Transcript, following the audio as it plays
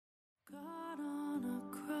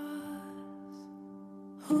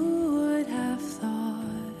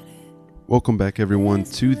Welcome back, everyone,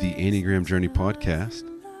 to the Enneagram Journey podcast.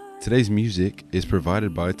 Today's music is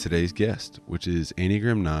provided by today's guest, which is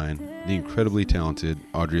Enneagram 9, the incredibly talented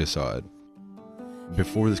Audrey Assad.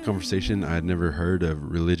 Before this conversation, I had never heard of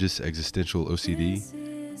religious existential OCD,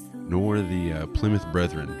 nor the Plymouth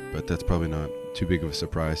Brethren, but that's probably not too big of a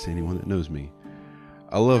surprise to anyone that knows me.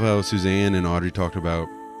 I love how Suzanne and Audrey talked about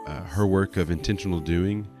her work of intentional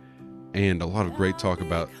doing, and a lot of great talk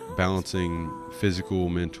about balancing physical,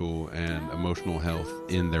 mental, and emotional health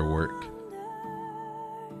in their work.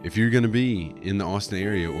 If you're going to be in the Austin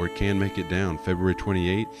area or can make it down February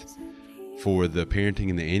 28th for the Parenting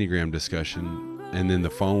and the Enneagram discussion, and then the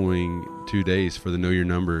following 2 days for the Know Your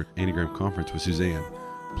Number Enneagram Conference with Suzanne,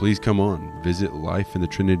 please come on. Visit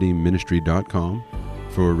lifeinthetrinitymministry.com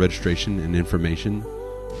for registration and information.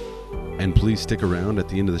 And please stick around at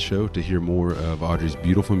the end of the show to hear more of Audrey's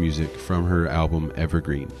beautiful music from her album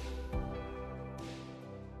Evergreen.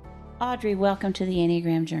 Audrey, welcome to the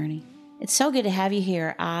Enneagram Journey. It's so good to have you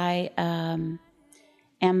here. I am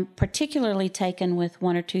particularly taken with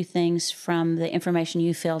one or two things from the information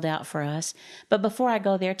you filled out for us. But before I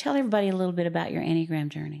go there, tell everybody a little bit about your Enneagram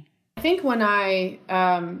journey. I think when I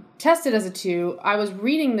tested as a 2, I was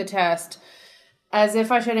reading the test as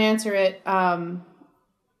if I should answer it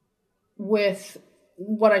with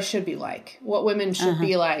what I should be like, what women should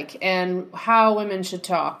be like, and how women should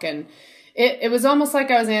talk. And it was almost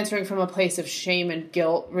like I was answering from a place of shame and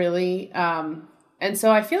guilt, really. And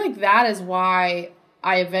so I feel like that is why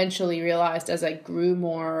I eventually realized, as I grew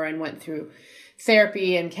more and went through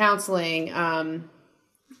therapy and counseling,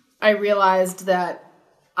 I realized that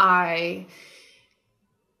I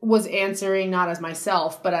was answering not as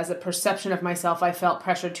myself, but as a perception of myself I felt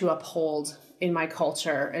pressured to uphold in my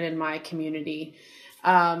culture and in my community.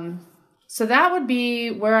 So that would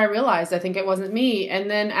be where I realized I think it wasn't me. And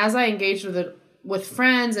then as I engaged with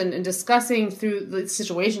friends and discussing through the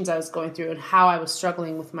situations I was going through and how I was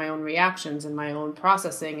struggling with my own reactions and my own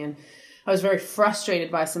processing, and I was very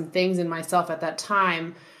frustrated by some things in myself at that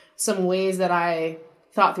time, some ways that I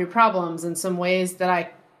thought through problems and some ways that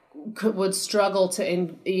I would struggle to,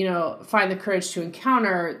 find the courage to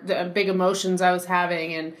encounter the big emotions I was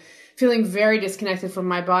having, and feeling very disconnected from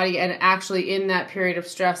my body. And actually in that period of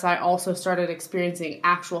stress, I also started experiencing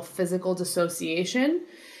actual physical dissociation.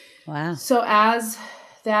 Wow. So as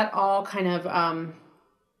that all kind of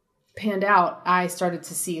panned out, I started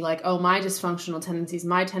to see my dysfunctional tendencies,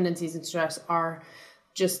 my tendencies and stress are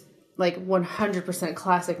just like 100%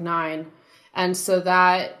 classic 9. And so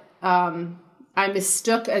that I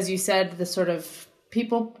mistook, as you said, the sort of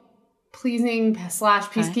people-pleasing /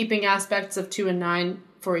 peacekeeping aspects of 2 and 9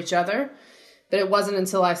 for each other. But it wasn't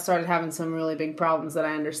until I started having some really big problems that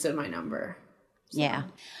I understood my number. So. Yeah.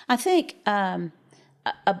 I think a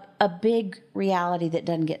big reality that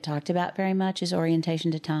doesn't get talked about very much is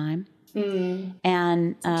orientation to time.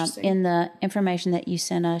 And in the information that you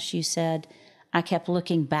sent us, you said, I kept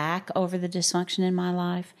looking back over the dysfunction in my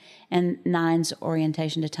life, and 9's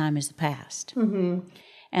orientation to time is the past. Mm-hmm.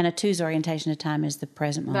 And a 2's orientation to time is the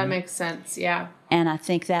present moment. That makes sense, yeah. And I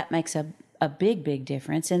think that makes a big, big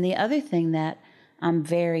difference. And the other thing that I'm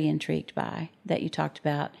very intrigued by that you talked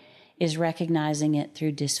about is recognizing it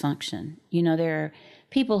through dysfunction. There are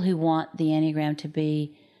people who want the Enneagram to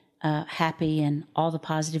be happy and all the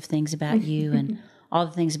positive things about you and all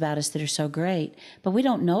the things about us that are so great, but we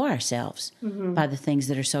don't know ourselves by the things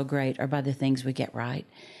that are so great or by the things we get right.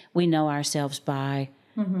 We know ourselves by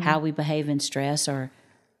how we behave in stress or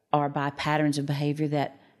by patterns of behavior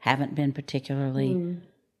that haven't been particularly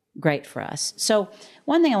great for us. So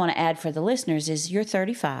one thing I want to add for the listeners is you're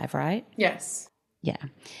 35, right? Yes. Yeah.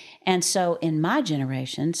 And so in my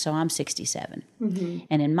generation, so I'm 67,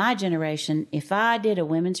 and in my generation, if I did a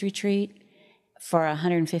women's retreat for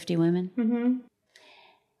 150 women,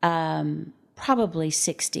 probably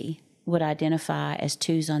 60 would identify as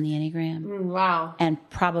 2s on the Enneagram. Wow. And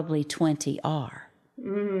probably 20 are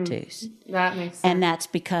 2s. That makes sense. And that's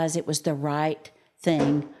because it was the right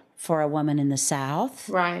thing for a woman in the South.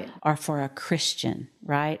 Right. Or for a Christian,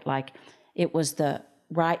 right? Like it was the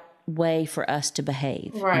right way for us to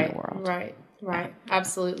behave in the world. Right.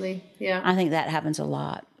 Absolutely. Yeah. I think that happens a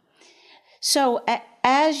lot. So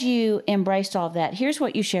as you embraced all of that, here's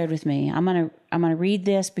what you shared with me. I'm gonna read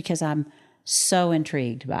this because I'm so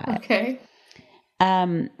intrigued by it. Okay.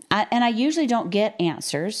 I usually don't get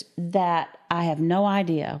answers that I have no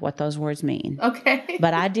idea what those words mean. Okay.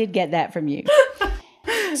 But I did get that from you.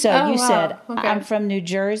 So you said, okay. I'm from New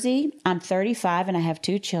Jersey. I'm 35 and I have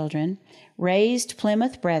 2 children. Raised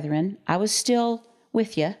Plymouth Brethren. I was still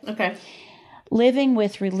with you. Okay. Living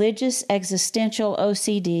with religious existential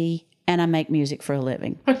OCD and I make music for a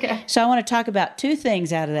living. Okay. So I want to talk about two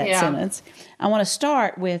things out of that sentence. I want to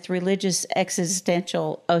start with religious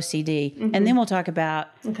existential OCD, and then we'll talk about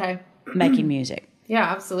making music. Yeah,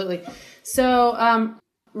 absolutely. So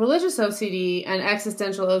religious OCD and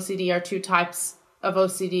existential OCD are two types of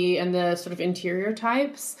OCD and the sort of interior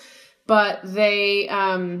types, but they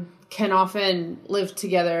can often live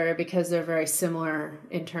together because they're very similar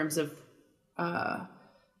in terms of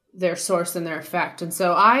their source and their effect. And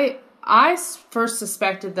so I first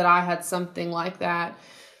suspected that I had something like that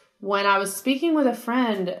when I was speaking with a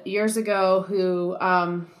friend years ago who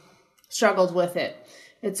struggled with it.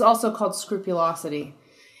 It's also called scrupulosity.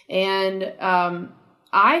 And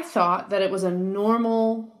I thought that it was a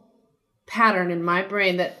normal pattern in my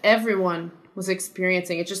brain that everyone was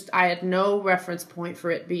experiencing. It just, I had no reference point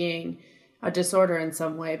for it being a disorder in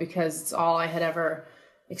some way because it's all I had ever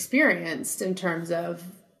experienced in terms of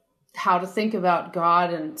how to think about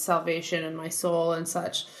God and salvation and my soul and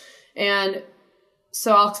such. And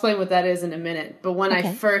so I'll explain what that is in a minute. But when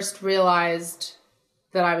I first realized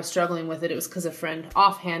that I was struggling with it, it was because a friend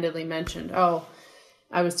offhandedly mentioned, oh,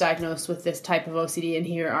 I was diagnosed with this type of OCD and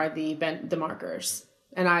here are the markers.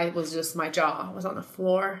 And I was just, my jaw was on the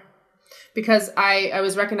floor because I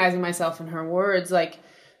was recognizing myself in her words. Like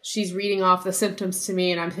she's reading off the symptoms to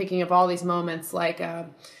me and I'm thinking of all these moments like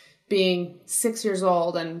being 6 years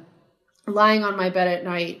old and lying on my bed at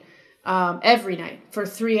night, every night for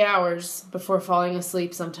 3 hours before falling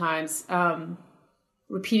asleep sometimes,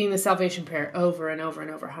 repeating the salvation prayer over and over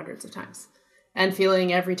and over hundreds of times and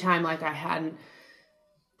feeling every time like I hadn't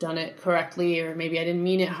done it correctly or maybe I didn't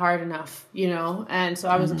mean it hard enough, you know? And so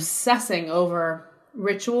I was obsessing over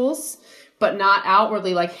rituals, but not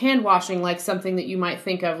outwardly like hand washing, like something that you might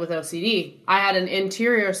think of with OCD. I had an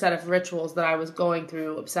interior set of rituals that I was going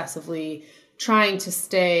through obsessively, trying to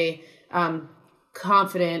stay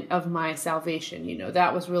confident of my salvation. You know,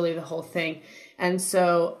 that was really the whole thing. And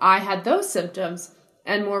so I had those symptoms.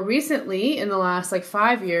 And more recently, in the last like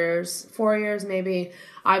 4 years maybe,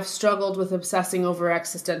 I've struggled with obsessing over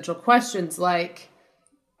existential questions like,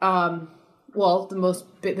 the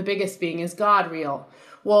biggest being, is God real?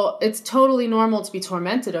 Well, it's totally normal to be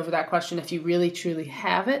tormented over that question if you really truly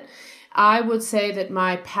have it. I would say that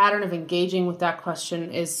my pattern of engaging with that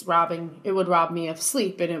question would rob me of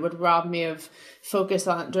sleep and it would rob me of focus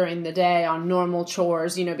on during the day on normal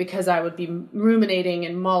chores, you know, because I would be ruminating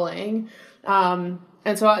and mulling.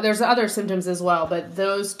 And so there's other symptoms as well, but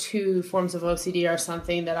those two forms of OCD are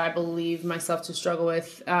something that I believe myself to struggle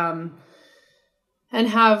with, and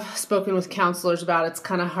have spoken with counselors about. It's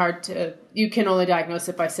kind of hard you can only diagnose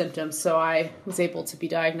it by symptoms. So I was able to be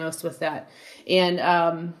diagnosed with that.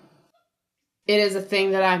 And, it is a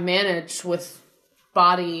thing that I manage with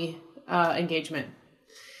body engagement.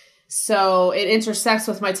 So it intersects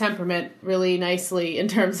with my temperament really nicely in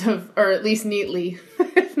terms of, or at least neatly,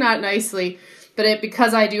 if not nicely. But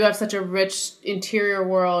because I do have such a rich interior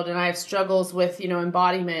world and I have struggles with, you know,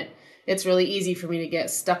 embodiment, it's really easy for me to get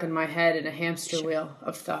stuck in my head in a hamster wheel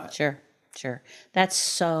of thought. Sure. That's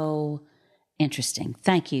so interesting.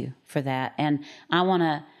 Thank you for that. And I don't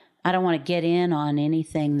want to get in on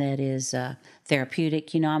anything that is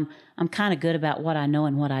therapeutic. You know, I'm kind of good about what I know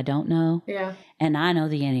and what I don't know. Yeah. And I know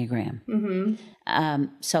the Enneagram. Mm-hmm.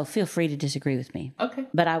 So feel free to disagree with me. Okay.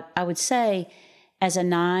 But I would say, as a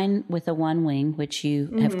 9 with a 1 wing, which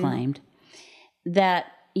you have claimed, that,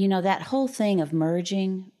 you know, that whole thing of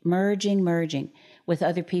merging with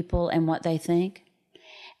other people and what they think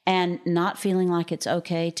and not feeling like it's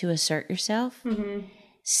okay to assert yourself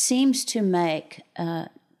seems to make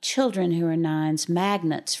children who are 9s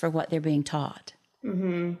magnets for what they're being taught.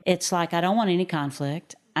 Mm-hmm. It's like, I don't want any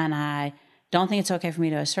conflict and I don't think it's okay for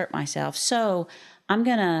me to assert myself. So I'm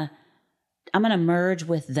going to merge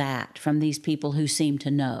with that from these people who seem to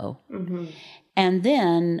know. Mm-hmm. And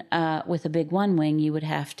then with a big 1 wing, you would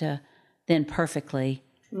have to then perfectly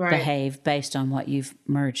behave based on what you've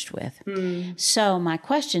merged with. Mm. So my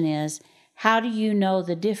question is, how do you know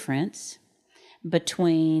the difference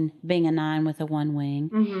between being a 9 with a 1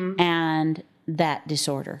 wing and that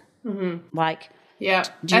disorder? Mm-hmm. Like, yeah,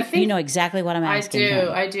 you know exactly what I'm asking.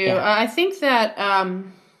 I do. Yeah. I think that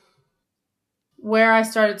where I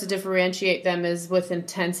started to differentiate them is with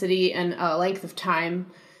intensity and a length of time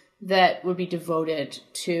that would be devoted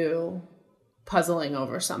to puzzling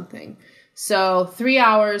over something. So 3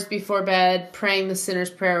 hours before bed, praying the sinner's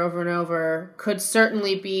prayer over and over could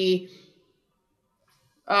certainly be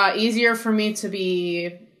easier for me to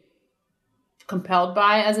be compelled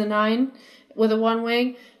by as a 9 with a 1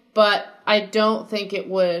 wing, but I don't think it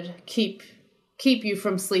would keep you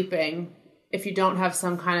from sleeping if you don't have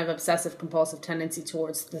some kind of obsessive compulsive tendency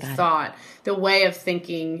towards the thought, the way of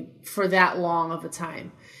thinking for that long of a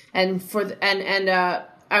time. And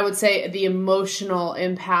I would say the emotional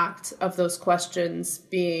impact of those questions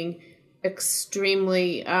being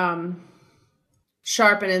extremely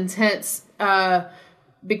sharp and intense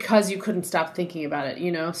because you couldn't stop thinking about it,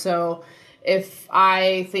 you know? So if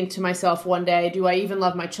I think to myself one day, do I even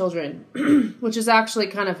love my children? Which is actually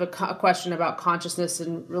kind of a question about consciousness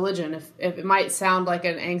and religion. If it might sound like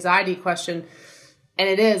an anxiety question, and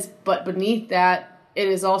it is, but beneath that, it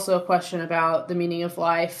is also a question about the meaning of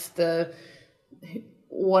life,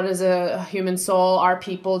 what is a human soul? Are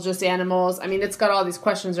people just animals? I mean, it's got all these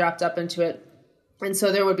questions wrapped up into it. And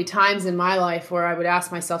so there would be times in my life where I would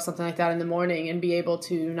ask myself something like that in the morning and be able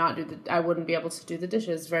to I wouldn't be able to do the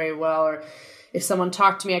dishes very well. Or if someone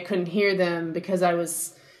talked to me, I couldn't hear them because I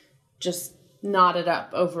was just knotted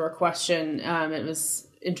up over a question. It was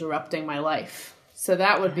interrupting my life. So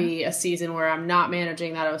that would be a season where I'm not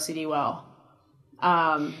managing that OCD well.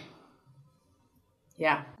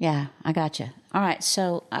 Yeah. Yeah, I gotcha. All right,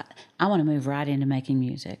 so I want to move right into making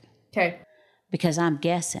music. Okay. Because I'm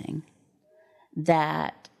guessing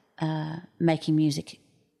that making music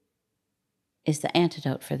is the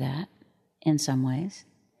antidote for that in some ways,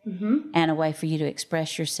 and a way for you to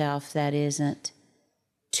express yourself that isn't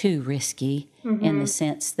too risky in the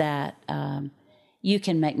sense that you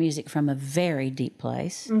can make music from a very deep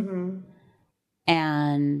place,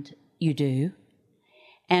 and you do.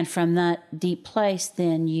 And from that deep place,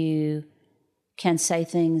 then you can say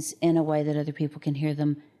things in a way that other people can hear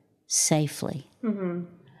them safely.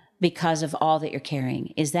 Because of all that you're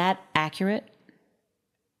carrying. Is that accurate?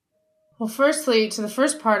 Well, firstly, to the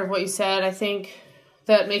first part of what you said, I think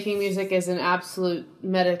that making music is an absolute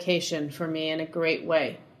medication for me in a great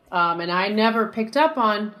way. And I never picked up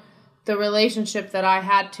on the relationship that I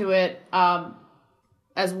had to it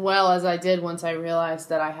as well as I did once I realized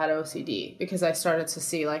that I had OCD, because I started to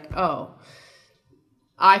see like, oh,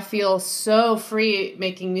 I feel so free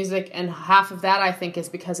making music, and half of that I think is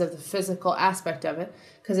because of the physical aspect of it,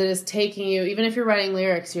 because it is taking you, even if you're writing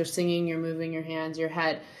lyrics, you're singing, you're moving your hands, your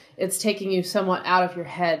head, it's taking you somewhat out of your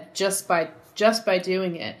head just by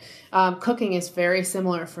doing it. Cooking is very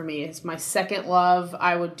similar for me. It's my second love.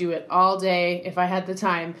 I would do it all day if I had the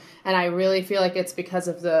time, and I really feel like it's because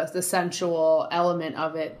of the sensual element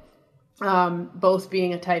of it. Both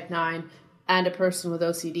being a type 9 and a person with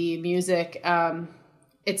OCD, music,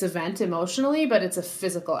 it's a vent emotionally, but it's a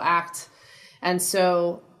physical act. And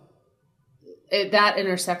so that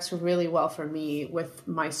intersects really well for me with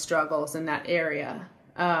my struggles in that area.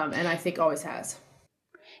 And I think always has.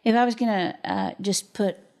 If I was going to just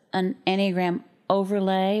put an Enneagram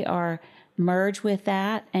overlay or merge with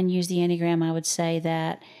that and use the Enneagram, I would say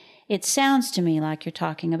that it sounds to me like you're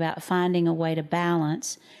talking about finding a way to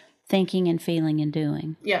balance thinking and feeling and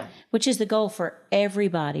doing. Yeah. Which is the goal for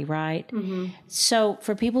everybody, right? So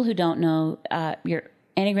for people who don't know, your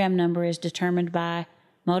Enneagram number is determined by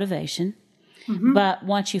motivation. But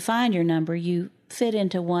once you find your number, you fit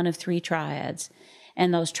into one of 3 triads.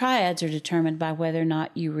 And those triads are determined by whether or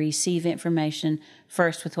not you receive information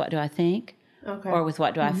first with what do I think, or with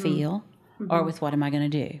what do I feel, or with what am I going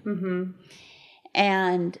to do.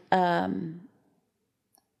 And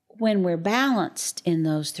when we're balanced in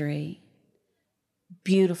those 3,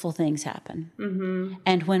 beautiful things happen.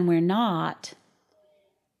 And when we're not,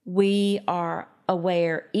 we are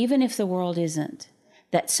aware, even if the world isn't,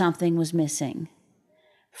 that something was missing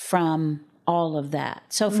from all of that.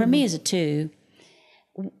 So for me as a 2,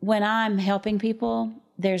 when I'm helping people,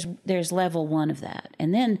 there's level 1 of that.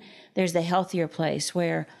 And then there's the healthier place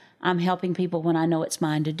where I'm helping people when I know it's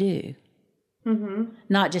mine to do.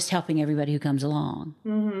 Not just helping everybody who comes along.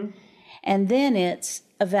 And then it's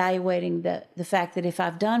evaluating the fact that if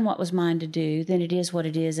I've done what was mine to do, then it is what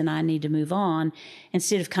it is and I need to move on,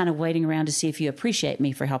 instead of kind of waiting around to see if you appreciate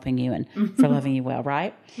me for helping you and for loving you well,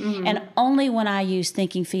 right? And only when I use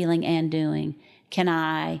thinking, feeling, and doing can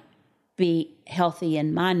I be healthy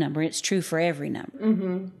in my number. It's true for every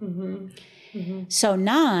number. So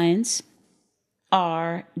 9s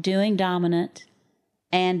are doing dominant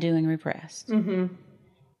and doing repressed.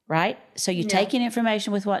 Right? So you take in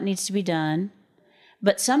information with what needs to be done,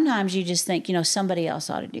 but sometimes you just think, somebody else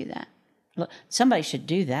ought to do that. Look, somebody should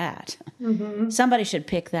do that. Somebody should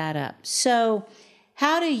pick that up. So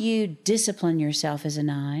how do you discipline yourself as a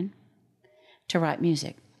 9 to write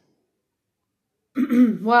music?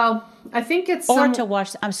 Well, I think it's... Or to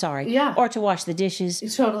wash... I'm sorry. Yeah. Or to wash the dishes.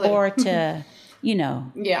 Totally. Or to,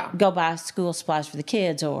 yeah, go buy school supplies for the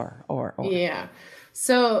kids or. Yeah.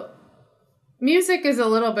 So music is a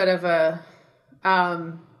little bit of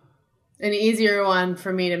an easier one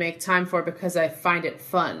for me to make time for because I find it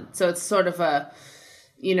fun. So it's sort of a,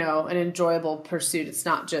 you know, an enjoyable pursuit. It's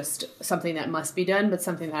not just something that must be done, but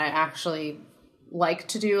something that I actually like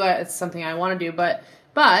to do. It's something I want to do. But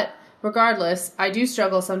regardless, I do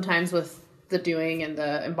struggle sometimes with the doing and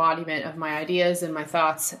the embodiment of my ideas and my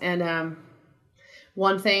thoughts. And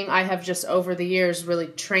one thing I have just over the years really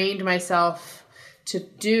trained myself to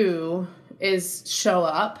do is show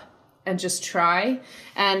up and just try.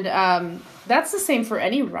 And that's the same for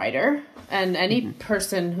any writer and any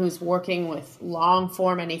person who's working with long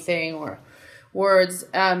form anything or words.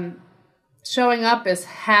 Showing up is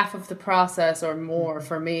half of the process or more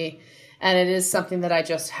for me. And it is something that I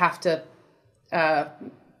just have to, I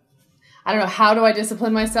don't know, how do I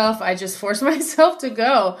discipline myself? I just force myself to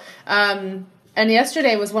go. And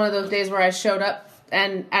yesterday was one of those days where I showed up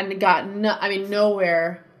and got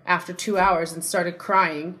nowhere after 2 hours and started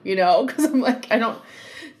crying, you know, because I'm like, I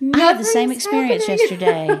had the same experience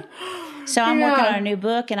yesterday. So I'm Yeah. working on a new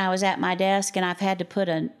book, and I was at my desk, and I've had to put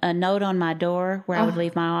a note on my door where I would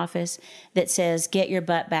leave my office that says, "Get your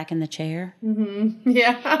butt back in the chair."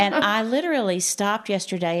 Yeah. And I literally stopped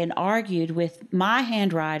yesterday and argued with my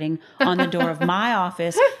handwriting on the door of my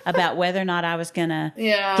office about whether or not I was going to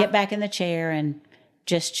get back in the chair and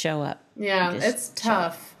just show up. Yeah, it's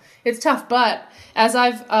tough. It's tough, but as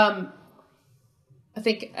I've, I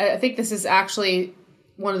think this is actually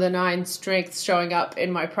one of the 9 strengths showing up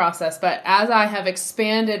in my process. But as I have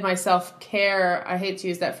expanded my self-care, I hate to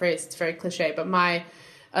use that phrase, it's very cliche, but my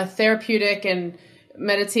therapeutic and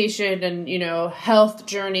meditation and, you know, health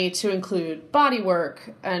journey to include body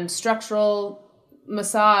work and structural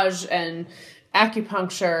massage and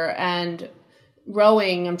acupuncture and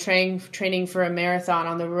rowing. I'm training for a marathon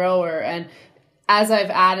on the rower. And as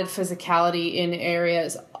I've added physicality in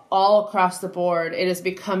areas all across the board, it has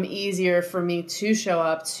become easier for me to show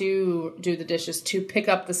up, to do the dishes, to pick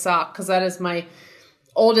up the sock, because that is my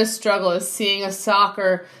oldest struggle, is seeing a sock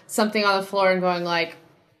or something on the floor and going like,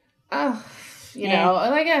 oh, you know,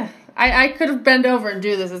 like, I could have bent over and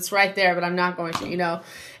do this. It's right there, but I'm not going to, you know.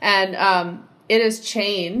 And it has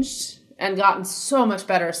changed and gotten so much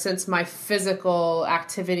better since my physical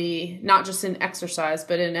activity, not just in exercise,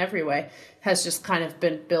 but in every way, has just kind of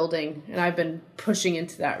been building. And I've been pushing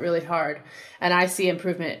into that really hard. And I see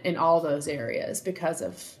improvement in all those areas because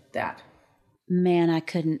of that. Man, I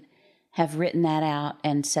couldn't have written that out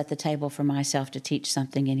and set the table for myself to teach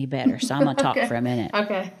something any better. So I'm going to talk for a minute.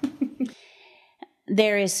 Okay.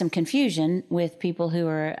 There is some confusion with people who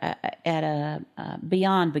are at a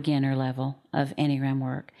beyond beginner level of Enneagram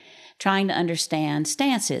work, trying to understand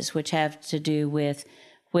stances, which have to do with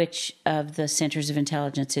which of the centers of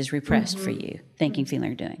intelligence is repressed for you, thinking,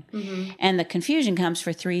 feeling, or doing. And the confusion comes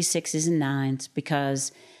for 3s, 6s, and 9s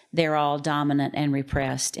because they're all dominant and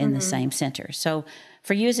repressed in the same center. So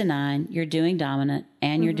for you as a 9, you're doing dominant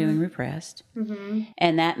and you're doing repressed.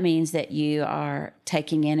 And that means that you are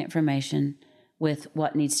taking in information with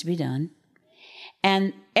what needs to be done.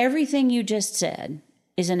 And everything you just said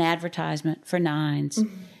is an advertisement for 9s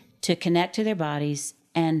to connect to their bodies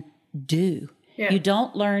and do. You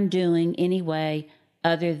don't learn doing any way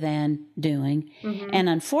other than doing. And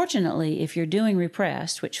unfortunately, if you're doing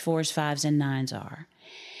repressed, which 4s, 5s, and 9s are,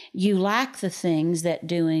 you lack the things that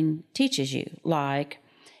doing teaches you, like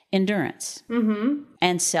endurance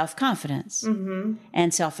and self-confidence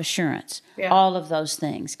and self-assurance. All of those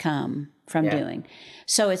things come from doing.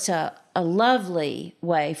 So it's a lovely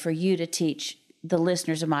way for you to teach the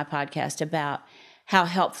listeners of my podcast about how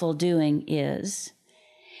helpful doing is.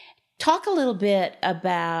 Talk a little bit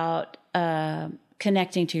about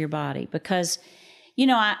connecting to your body, because, you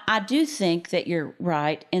know, I do think that you're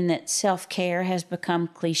right in that self-care has become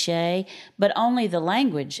cliche, but only the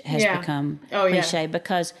language has become cliche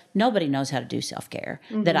because nobody knows how to do self-care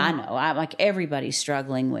that I know. Like everybody's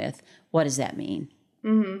struggling with, what does that mean?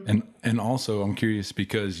 And also I'm curious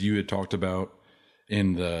because you had talked about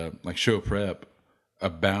in the like show prep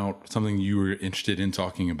about something you were interested in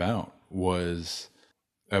talking about was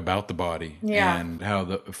about the body and how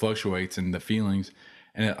it fluctuates and the feelings.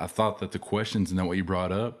 And I thought that the questions and that what you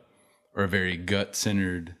brought up are a very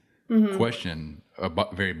gut-centered question, a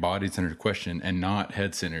very body-centered question, and not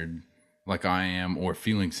head-centered like I am or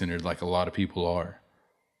feeling-centered like a lot of people are.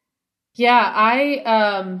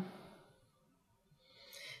 Yeah,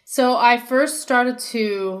 so I first started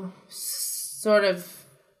to sort of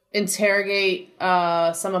interrogate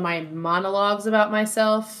some of my monologues about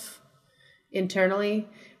myself internally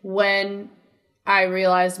when I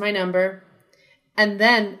realized my number, and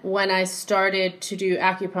then when I started to do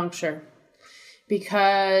acupuncture,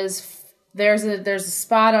 because there's a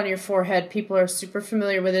spot on your forehead. People are super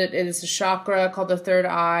familiar with it. It is a chakra called the third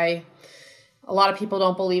eye. A lot of people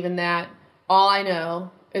don't believe in that. All I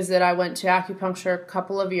know is that I went to acupuncture a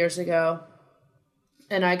couple of years ago,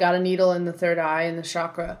 and I got a needle in the third eye in the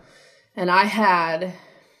chakra. And I'm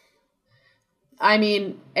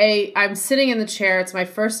sitting in the chair. It's my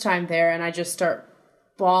first time there, and I just start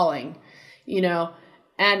bawling,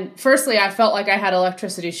 And firstly, I felt like I had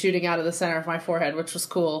electricity shooting out of the center of my forehead, which was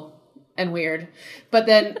cool and weird. But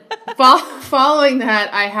then following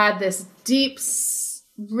that, I had this deep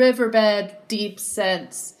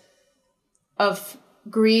sense of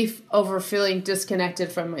grief over feeling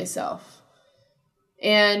disconnected from myself.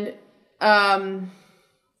 And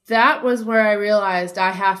that was where I realized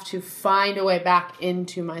I have to find a way back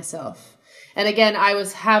into myself. And again, I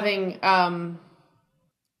was having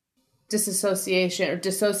dissociation,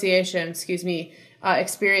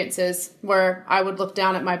 experiences where I would look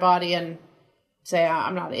down at my body and say,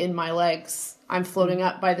 I'm not in my legs. I'm floating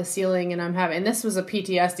up by the ceiling and this was a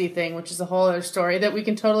PTSD thing, which is a whole other story that we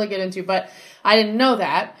can totally get into, but I didn't know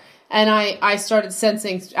that. And I started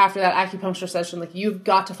sensing after that acupuncture session, like, you've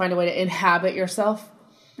got to find a way to inhabit yourself.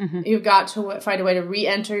 Mm-hmm. You've got to find a way to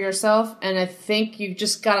re-enter yourself. And I think you've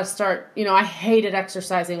just got to start, I hated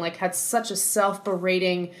exercising, had such a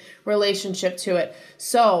self-berating relationship to it.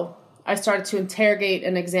 So I started to interrogate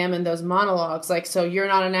and examine those monologues. So you're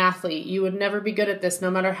not an athlete. You would never be good at this, no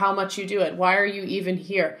matter how much you do it. Why are you even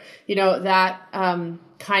here? That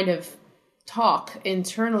kind of talk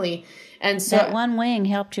internally. And so that one wing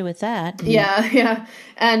helped you with that. Yeah.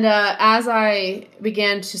 And as I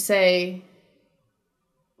began to say,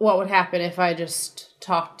 what would happen if I just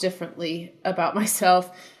talked differently about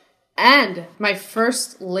myself, and my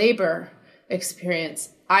first labor experience,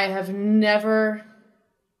 I have never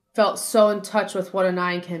felt so in touch with what a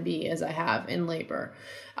 9 can be as I have in labor.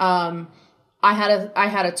 I had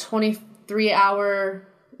a 23-hour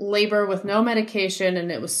labor with no medication,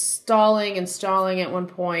 and it was stalling at one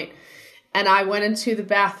point. And I went into the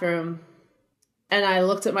bathroom and I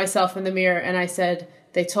looked at myself in the mirror and I said,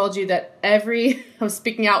 they told you that I'm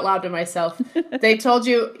speaking out loud to myself. They told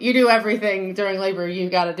you do everything during labor you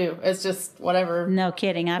got to do. It's just whatever. No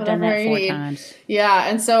kidding. I've done that 4 times. Yeah.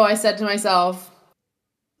 And so I said to myself,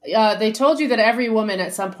 they told you that every woman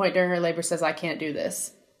at some point during her labor says, I can't do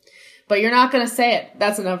this. But you're not going to say it.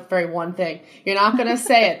 That's a very one thing. You're not going to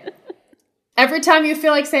say it. Every time you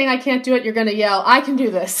feel like saying I can't do it, you're going to yell, I can do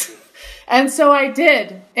this. And so I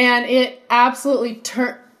did. And it absolutely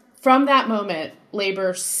turned, from that moment,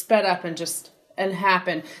 labor sped up and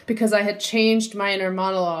happened because I had changed my inner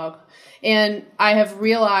monologue. And I have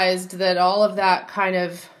realized that all of that kind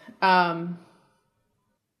of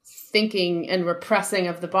thinking and repressing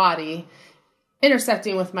of the body,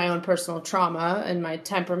 intersecting with my own personal trauma and my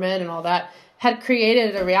temperament and all that, had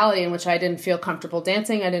created a reality in which I didn't feel comfortable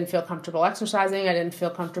dancing. I didn't feel comfortable exercising. I didn't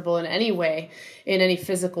feel comfortable in any way, in any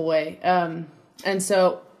physical way. And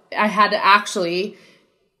so I had to actually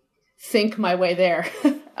think my way there.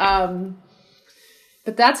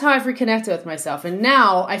 But that's how I've reconnected with myself. And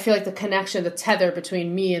now I feel like the connection, the tether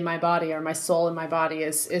between me and my body, or my soul and my body,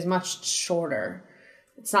 is much shorter.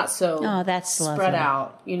 It's not so that's spread lovely.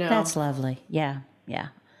 out, That's lovely. Yeah.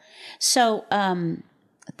 So,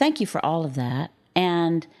 thank you for all of that.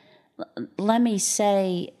 And let me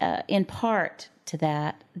say, in part to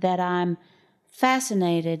that I'm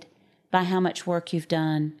fascinated by how much work you've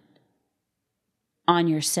done on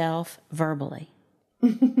yourself verbally.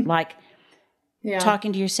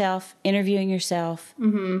 Talking to yourself, interviewing yourself,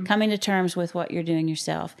 coming to terms with what you're doing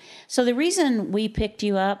yourself. So the reason we picked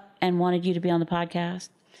you up and wanted you to be on the podcast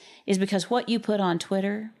is because what you put on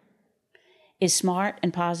Twitter is smart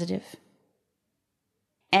and positive.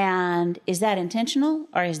 And is that intentional,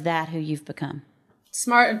 or is that who you've become?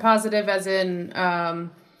 Smart and positive as in,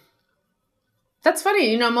 that's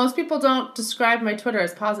funny. Most people don't describe my Twitter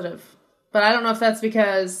as positive, but I don't know if that's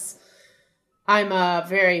because I'm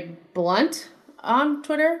very blunt on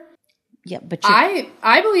Twitter. Yeah, but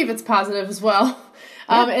I believe it's positive as well.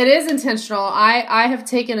 Yeah. It is intentional. I have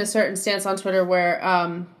taken a certain stance on Twitter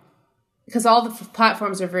where, because all the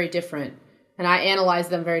platforms are very different, and I analyze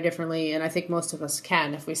them very differently, and I think most of us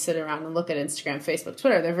can if we sit around and look at Instagram, Facebook,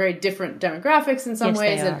 Twitter. They're very different demographics in some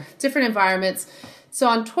ways and different environments. So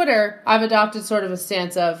on Twitter, I've adopted sort of a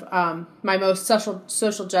stance of my most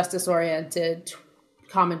social justice-oriented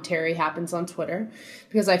commentary happens on Twitter,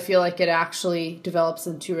 because I feel like it actually develops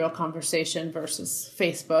into real conversation versus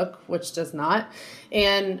Facebook, which does not.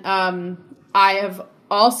 And I have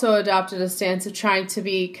also adopted a stance of trying to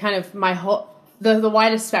be kind of the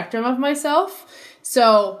widest spectrum of myself.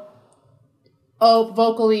 So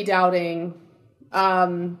vocally doubting,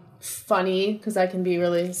 funny, because I can be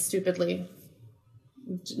really stupidly,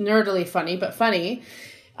 nerdily funny, but funny,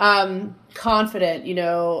 confident,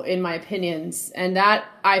 in my opinions. And that,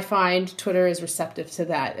 I find Twitter is receptive to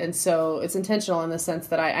that. And so it's intentional in the sense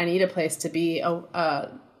that I need a place to be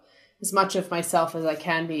as much of myself as I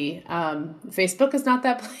can be. Facebook is not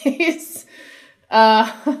that place.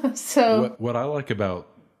 So what I like about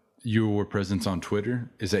your presence on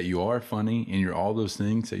Twitter is that you are funny and you're all those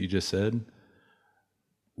things that you just said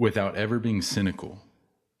without ever being cynical.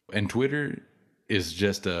 And Twitter is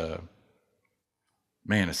just a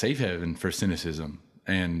safe haven for cynicism.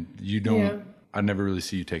 And I never really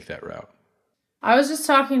see you take that route. I was just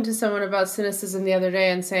talking to someone about cynicism the other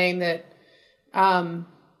day and saying that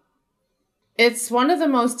it's one of the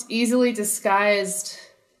most easily disguised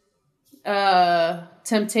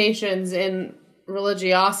temptations in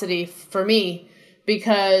religiosity for me,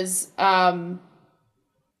 because the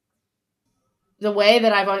way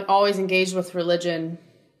that I've always engaged with religion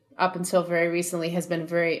up until very recently has been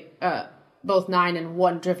very both 9 and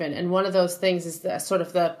 1 driven. And one of those things is the sort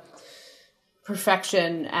of the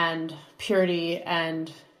perfection and purity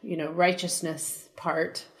and, righteousness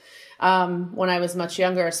part. When I was much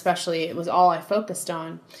younger, especially, it was all I focused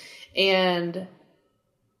on. And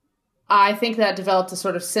I think that developed a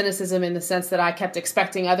sort of cynicism in the sense that I kept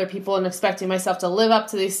expecting other people and expecting myself to live up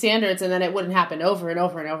to these standards, and then it wouldn't happen over and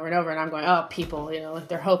over and over and over. And I'm going, oh, people, like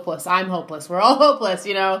they're hopeless. I'm hopeless. We're all hopeless,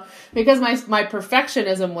 because my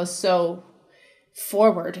perfectionism was so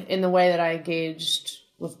forward in the way that I engaged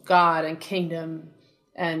with God and kingdom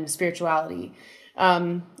and spirituality.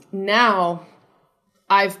 Now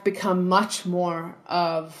I've become much more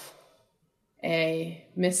of a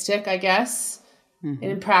mystic, I guess,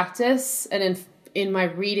 in practice and in my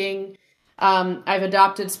reading. I've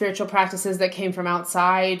adopted spiritual practices that came from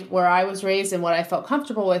outside where I was raised and what I felt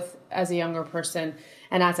comfortable with as a younger person.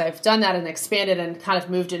 And as I've done that and expanded and kind of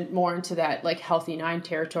moved in more into that like healthy 9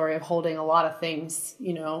 territory of holding a lot of things,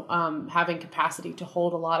 having capacity to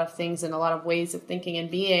hold a lot of things and a lot of ways of thinking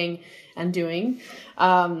and being and doing,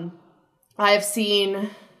 I have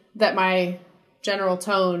seen that my general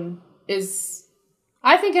tone is,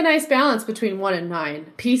 I think, a nice balance between 1 and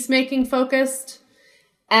 9, peacemaking focused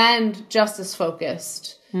and justice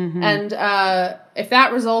focused. And if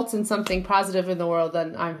that results in something positive in the world,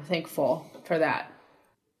 then I'm thankful for that.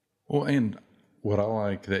 Well, and what I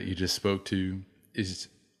like that you just spoke to is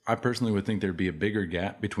I personally would think there'd be a bigger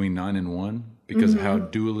gap between 9 and 1 because of how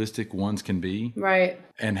dualistic 1s can be. Right.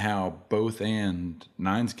 And how both and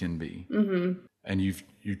 9s can be. And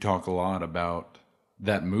you talk a lot about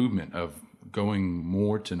that movement of going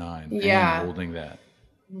more to 9 and holding that.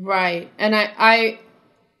 Right. And I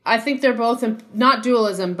think they're both, not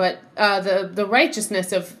dualism, but the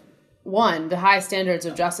righteousness of 1, the high standards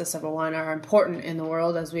of justice of a 1 are important in the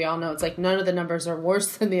world, as we all know. It's like none of the numbers are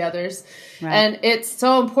worse than the others. Right. And it's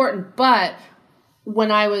so important. But when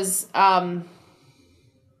I was a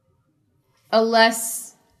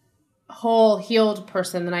less whole, healed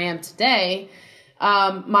person than I am today,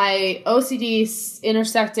 my OCD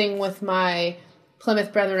intersecting with my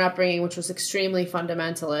Plymouth Brethren upbringing, which was extremely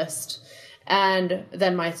fundamentalist, and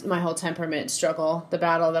then my whole temperament struggle, the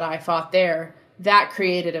battle that I fought there, that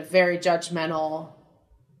created a very judgmental,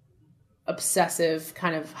 obsessive,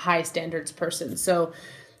 kind of high standards person. So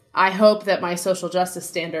I hope that my social justice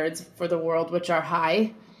standards for the world, which are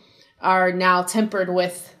high, are now tempered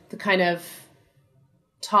with the kind of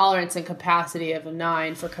tolerance and capacity of a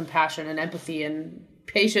 9 for compassion and empathy and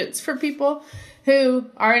patience for people who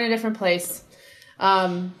are in a different place.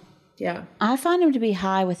 I find them to be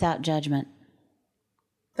high without judgment.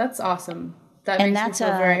 That's awesome. That makes me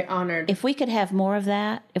feel very honored. If we could have more of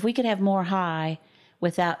that, if we could have more high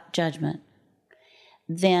without judgment,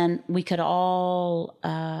 then we could all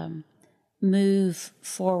move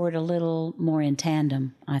forward a little more in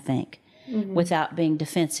tandem, I think, without being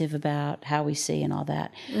defensive about how we see and all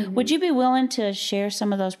that. Would you be willing to share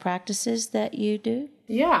some of those practices that you do?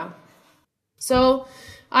 Yeah. So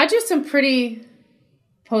I do some pretty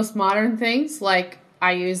postmodern things, like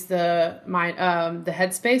I use the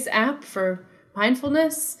Headspace app for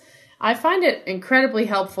mindfulness. I find it incredibly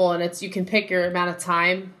helpful, and you can pick your amount of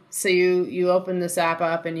time. So you open this app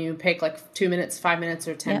up and you pick like 2 minutes, 5 minutes,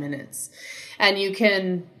 or 10 minutes, and you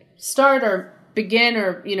can start or begin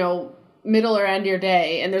or middle or end your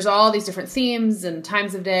day. And there's all these different themes and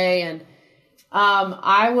times of day, and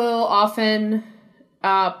I will often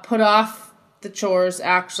put off the chores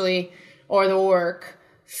actually or the work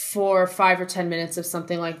for 5 or 10 minutes of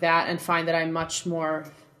something like that, and find that I'm much more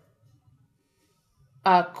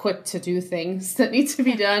quick to do things that need to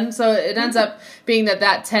be done. So it ends up being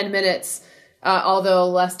that 10 minutes, although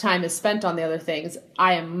less time is spent on the other things,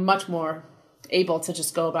 I am much more able to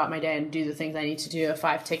just go about my day and do the things I need to do if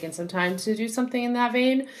I've taken some time to do something in that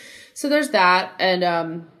vein. So there's that. And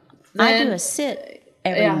I do a sit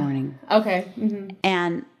every morning. Okay. Mm-hmm.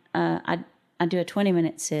 And I do a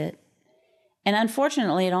 20-minute sit. And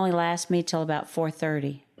unfortunately, it only lasts me till about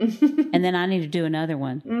 4:30. And then I need to do another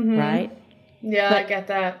one, right? Yeah, but I get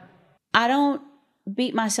that. I don't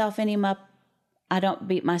beat myself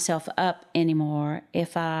up anymore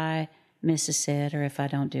if I miss a sit or if I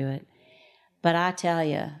don't do it. But I tell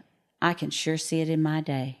you, I can sure see it in my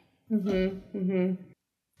day.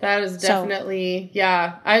 That is definitely,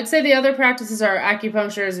 I'd say the other practices are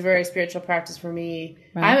acupuncture is a very spiritual practice for me.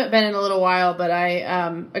 Right. I haven't been in a little while, but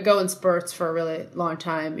I go in spurts for a really long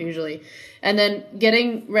time usually. And then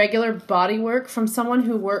getting regular body work from someone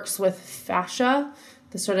who works with fascia,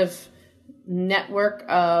 the sort of network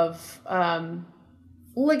of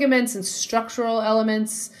ligaments and structural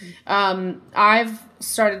elements. I've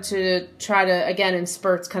started to try to, again, in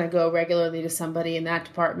spurts, kind of go regularly to somebody in that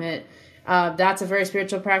department. That's a very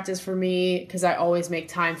spiritual practice for me because I always make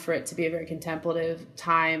time for it to be a very contemplative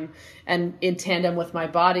time, and in tandem with my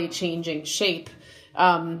body changing shape.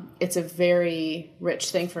 It's a very rich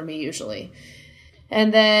thing for me usually.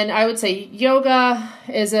 And then I would say yoga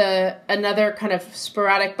is another kind of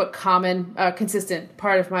sporadic but common, consistent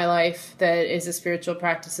part of my life that is a spiritual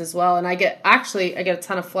practice as well. And I get a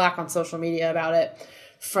ton of flack on social media about it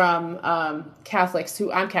from Catholics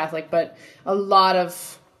who, I'm Catholic, but a lot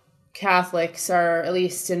of Catholics are, at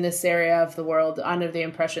least in this area of the world, under the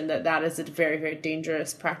impression that is a very, very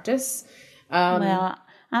dangerous practice. Well,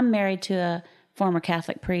 I'm married to a former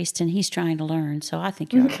Catholic priest, and he's trying to learn, so I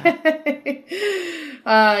think you're right.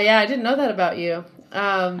 I didn't know that about you.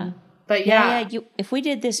 But if we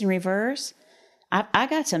did this in reverse, I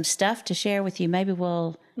got some stuff to share with you. Maybe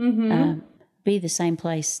we'll be the same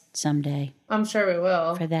place someday. I'm sure we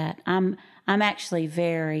will. For that, I'm actually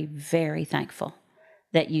very, very thankful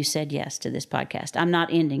that you said yes to this podcast. I'm not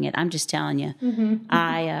ending it. I'm just telling you,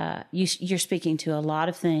 you're speaking to a lot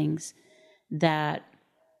of things that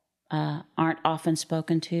aren't often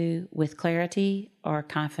spoken to with clarity or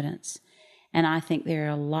confidence. And I think there are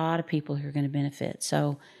a lot of people who are going to benefit.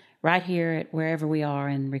 So right here at wherever we are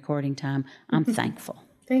in recording time, I'm thankful.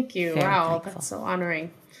 Thank you. Very thankful. That's so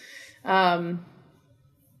honoring.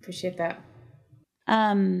 Appreciate that.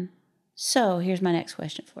 So here's my next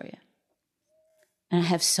question for you. And I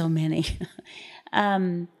have so many.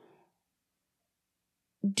 Do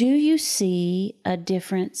you see a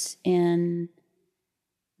difference in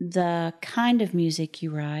the kind of music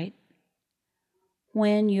you write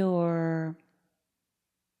when you're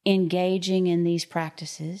engaging in these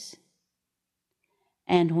practices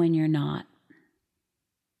and when you're not?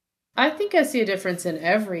 I think I see a difference in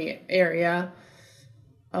every area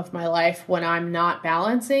of my life when I'm not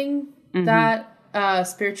balancing that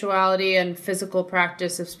spirituality and physical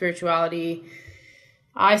practice of spirituality.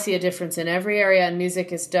 I see a difference in every area, and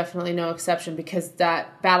music is definitely no exception, because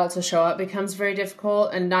that battle to show up becomes very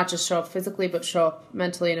difficult, and not just show up physically, but show up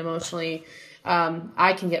mentally and emotionally.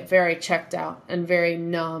 I can get very checked out and very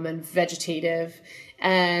numb and vegetative,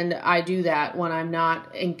 and I do that when I'm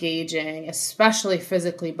not engaging, especially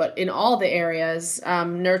physically, but in all the areas,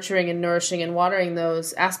 nurturing and nourishing and watering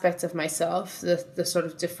those aspects of myself, the sort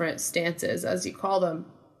of different stances, as you call them.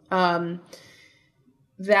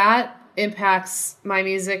 That impacts my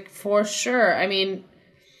music for sure. I mean,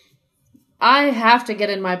 I have to get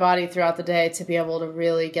in my body throughout the day to be able to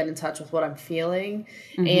really get in touch with what I'm feeling.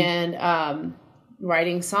 And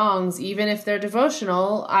writing songs, even if they're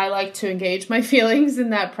devotional, I like to engage my feelings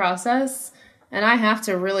in that process. And I have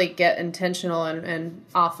to really get intentional and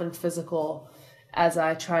often physical as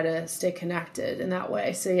I try to stay connected in that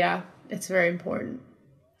way. So yeah, it's very important.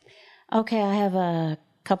 Okay, I have a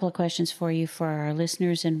couple of questions for you for our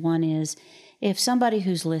listeners. And one is, if somebody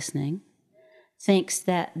who's listening thinks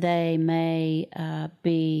that they may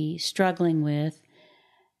be struggling with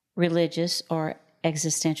religious or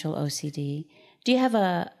existential OCD, do you have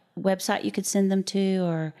a website you could send them to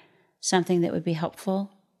or something that would be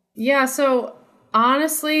helpful? Yeah, so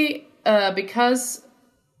honestly, because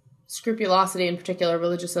scrupulosity, in particular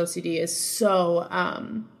religious OCD, is so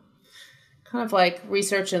kind of like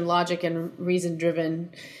research and logic and reason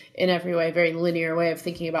driven in every way, very linear way of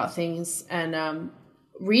thinking about things. And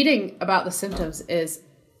reading about the symptoms is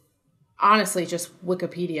honestly just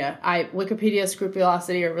Wikipedia. Wikipedia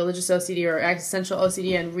scrupulosity or religious OCD or existential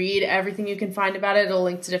OCD and read everything you can find about it. It'll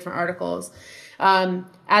link to different articles.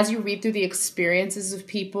 As you read through the experiences of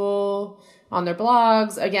people on their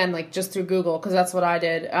blogs, again, like just through Google, because that's what I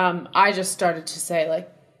did. I just started to say,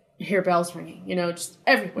 like, hear bells ringing, just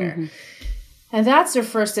everywhere. Mm-hmm. And that's their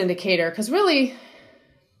first indicator, because really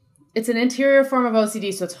it's an interior form of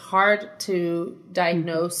OCD, so it's hard to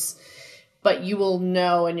diagnose, but you will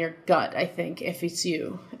know in your gut, I think, if it's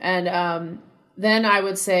you. And then I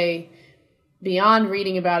would say, beyond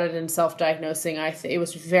reading about it and self-diagnosing, it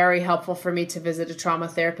was very helpful for me to visit a trauma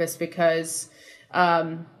therapist, because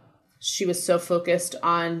she was so focused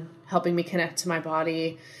on helping me connect to my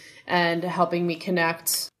body and helping me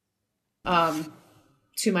connect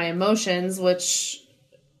to my emotions, which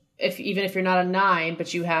even if you're not a 9,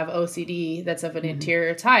 but you have OCD that's of an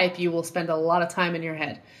interior type, you will spend a lot of time in your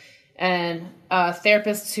head. And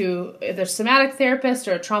therapists either somatic therapist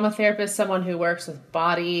or a trauma therapist, someone who works with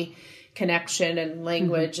body connection and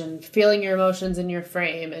language and feeling your emotions in your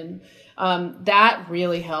frame. And that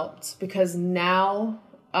really helped, because now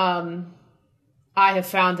I have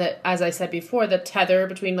found that, as I said before, the tether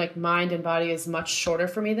between like mind and body is much shorter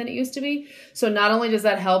for me than it used to be. So not only does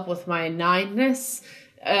that help with my 9-ness,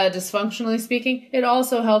 dysfunctionally speaking, it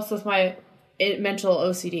also helps with my mental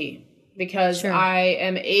OCD, because I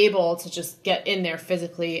am able to just get in there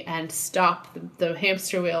physically and stop the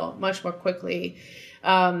hamster wheel much more quickly.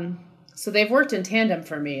 So they've worked in tandem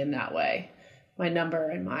for me in that way, my number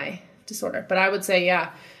and my disorder. But I would say,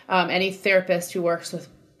 any therapist who works with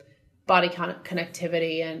body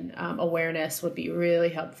connectivity and awareness would be really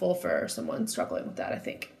helpful for someone struggling with that, I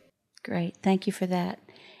think. Great. Thank you for that.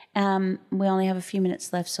 We only have a few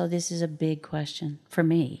minutes left, so this is a big question for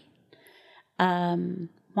me.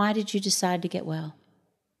 Why did you decide to get well?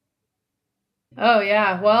 Oh,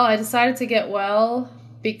 yeah. Well, I decided to get well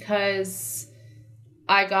because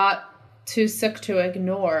I got too sick to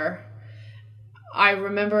ignore. I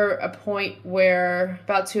remember a point where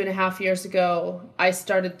about 2.5 years ago, I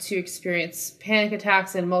started to experience panic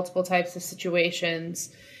attacks in multiple types of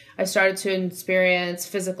situations. I started to experience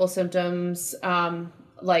physical symptoms,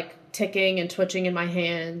 like ticking and twitching in my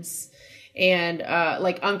hands, and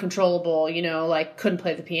like uncontrollable, like couldn't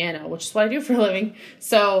play the piano, which is what I do for a living.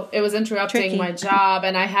 So it was interrupting my job,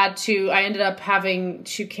 and I ended up having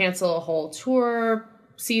to cancel a whole tour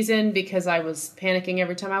season because I was panicking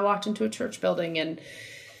every time I walked into a church building, and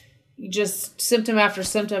just symptom after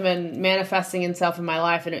symptom and manifesting itself in my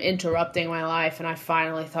life and interrupting my life. And I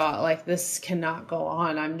finally thought, like, this cannot go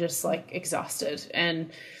on. I'm just like exhausted.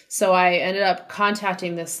 And so I ended up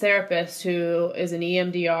contacting this therapist who is an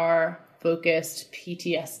EMDR focused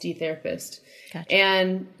PTSD therapist. Gotcha.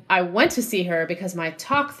 And I went to see her because my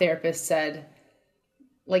talk therapist said,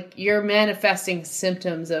 like, you're manifesting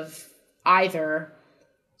symptoms of either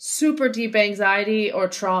super deep anxiety or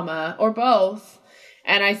trauma or both.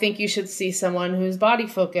 And I think you should see someone who's body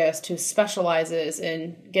focused, who specializes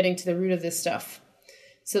in getting to the root of this stuff.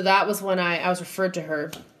 So that was when I was referred to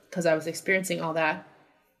her, because I was experiencing all that.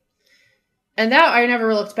 And that I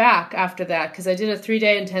never looked back after that, because I did a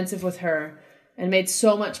 3-day intensive with her and made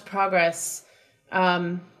so much progress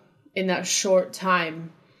in that short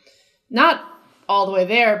time. Not all the way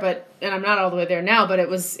there, and I'm not all the way there now, but it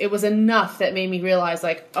was enough that made me realize,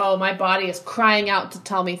 like, oh, my body is crying out to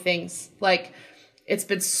tell me things. Like, it's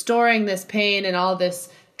been storing this pain and all this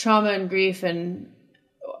trauma and grief and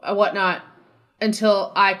whatnot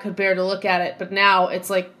until I could bear to look at it. But now it's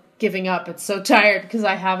like giving up. It's so tired because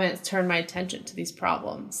I haven't turned my attention to these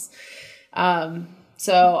problems.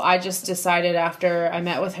 So I just decided after I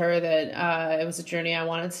met with her that it was a journey I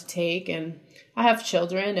wanted to take. And I have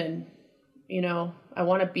children, and, I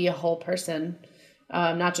want to be a whole person,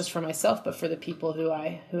 not just for myself, but for the people who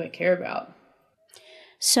I care about.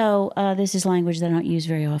 So this is language that I don't use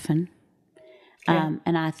very often,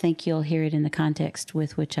 and I think you'll hear it in the context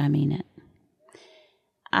with which I mean it.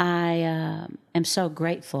 I am so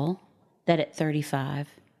grateful that at 35,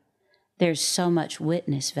 there's so much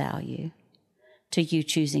witness value to you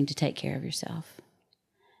choosing to take care of yourself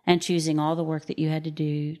and choosing all the work that you had to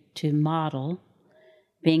do to model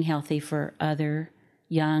being healthy for other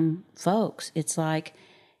young folks. It's like,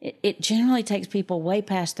 it generally takes people way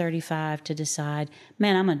past 35 to decide,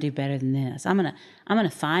 man, I'm going to do better than this. I'm going to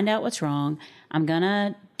find out what's wrong. I'm going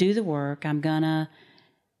to do the work. I'm going to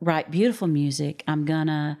write beautiful music. I'm going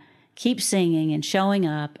to keep singing and showing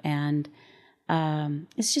up. And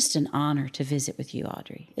it's just an honor to visit with you,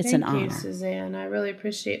 Audrey. It's an honor. Thank you, Suzanne. I really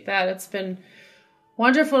appreciate that. It's been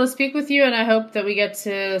wonderful to speak with you, and I hope that we get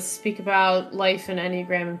to speak about life and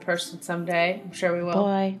Enneagram in person someday. I'm sure we will.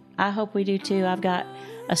 Boy, I hope we do too. I've got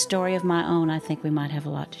a story of my own. I think we might have a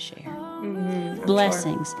lot to share.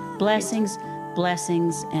 Blessings, sure.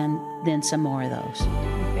 blessings, and then some more of those.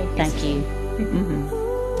 Thank you. Mm-hmm.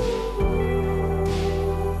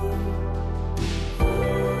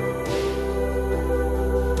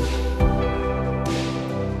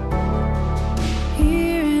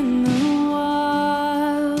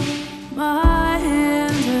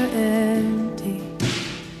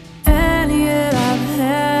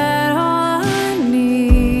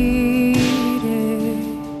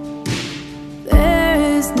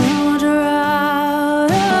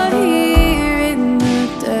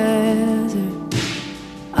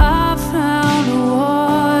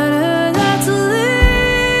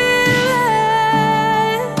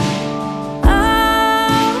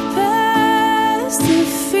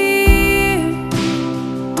 to